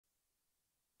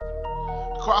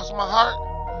Cross my heart,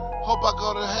 hope I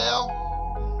go to hell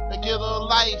and get a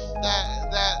life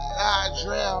that I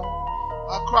drown.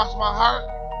 Across my heart,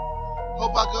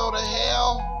 hope I go to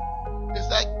hell. It's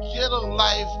that ghetto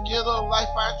life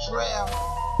I drown.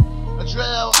 I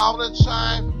drown all the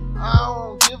time. I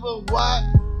don't give a what.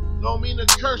 Don't mean the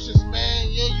curses, man.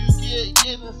 Yeah, you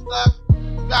getting stuck.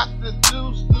 Got the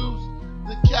deuce,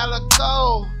 the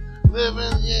calico.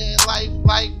 Living, yeah,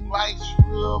 life's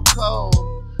real cold.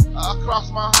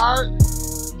 Across my heart,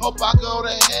 hope I go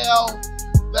to hell.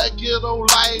 That ghetto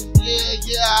life,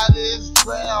 yeah, it is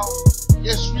well.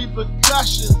 It's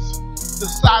repercussions, the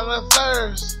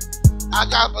silencers. I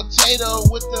got potato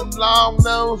with them long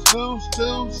nose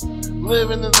deuce.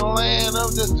 Living in the land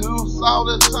of the deuce all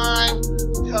the time.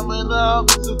 Coming up,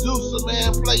 seducer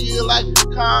man, play you like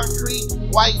concrete.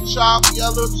 White chalk,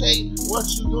 yellow tape, what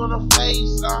you gonna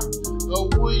face? Or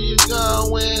where you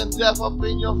going when death up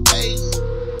in your face?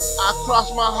 I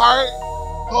cross my heart,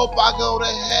 hope I go to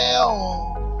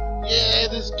hell. Yeah,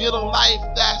 this ghetto life,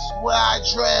 that's where I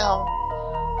drown.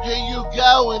 Here you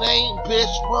go, it ain't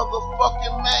bitch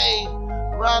motherfucking made.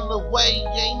 Run the way,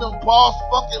 ain't no boss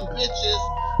fucking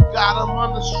bitches. Got 'em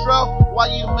on the stroke, why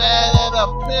you mad at a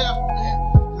pimp?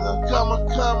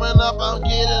 Coming up, I'm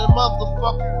getting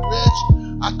motherfucking rich.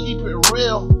 I keep it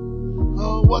real,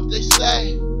 what they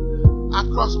say. I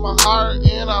cross my heart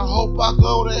and I hope I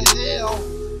go to hell.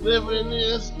 Living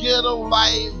this ghetto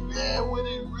life, man, with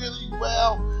it really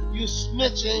well. You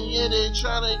snitching, yeah, they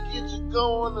trying to get you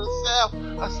going to south.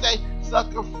 I say,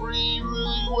 sucker free,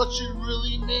 really, what you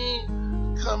really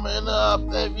mean? Coming up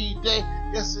every day,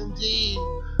 yes indeed.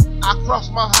 I cross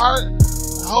my heart,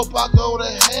 I hope I go to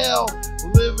hell.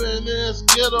 Living this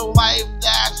ghetto life,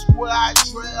 that's where I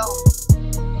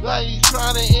trail. Now you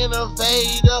trying to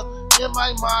innovate in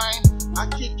my mind. I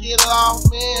kick it off,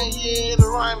 man, yeah, the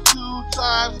rhyme 2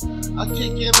 times. I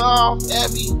kick it off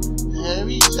every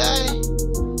day.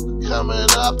 Coming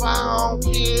up, I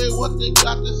don't care what they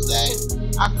got to say.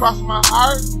 I cross my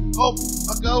heart, hope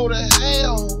I go to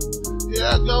hell. Here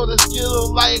I go, this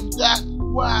ghetto life, that's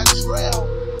where I trail.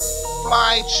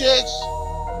 Flying chicks,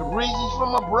 breezy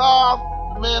from abroad.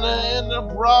 Men are in the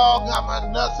brawl, got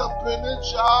my nuts up in the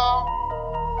jaw.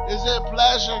 Is it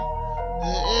pleasure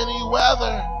in any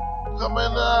weather?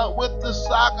 Coming up with the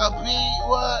soccer beat,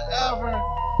 whatever.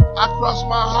 I cross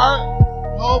my heart,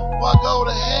 hope I go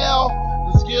to hell.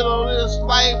 Let's get on this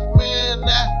life, man,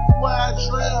 that's where I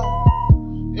trail.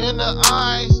 In the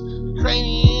eyes, the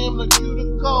cranium, the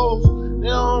cuticles. They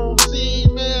don't see,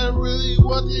 man, really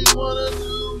what they wanna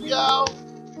do, yo.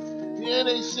 Yeah,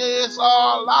 they say it's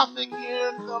all laughing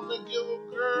here. Come to give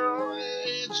a girl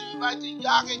and she like the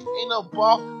yoggin'. Ain't no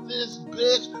boss, this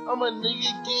bitch. I'm a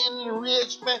nigga getting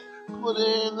rich, man. Put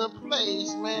it in the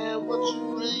place, man. What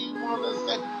you really wanna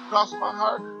say? Cross my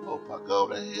heart, hope I go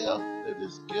to hell. Live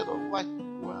this ghetto life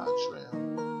where I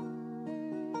trail.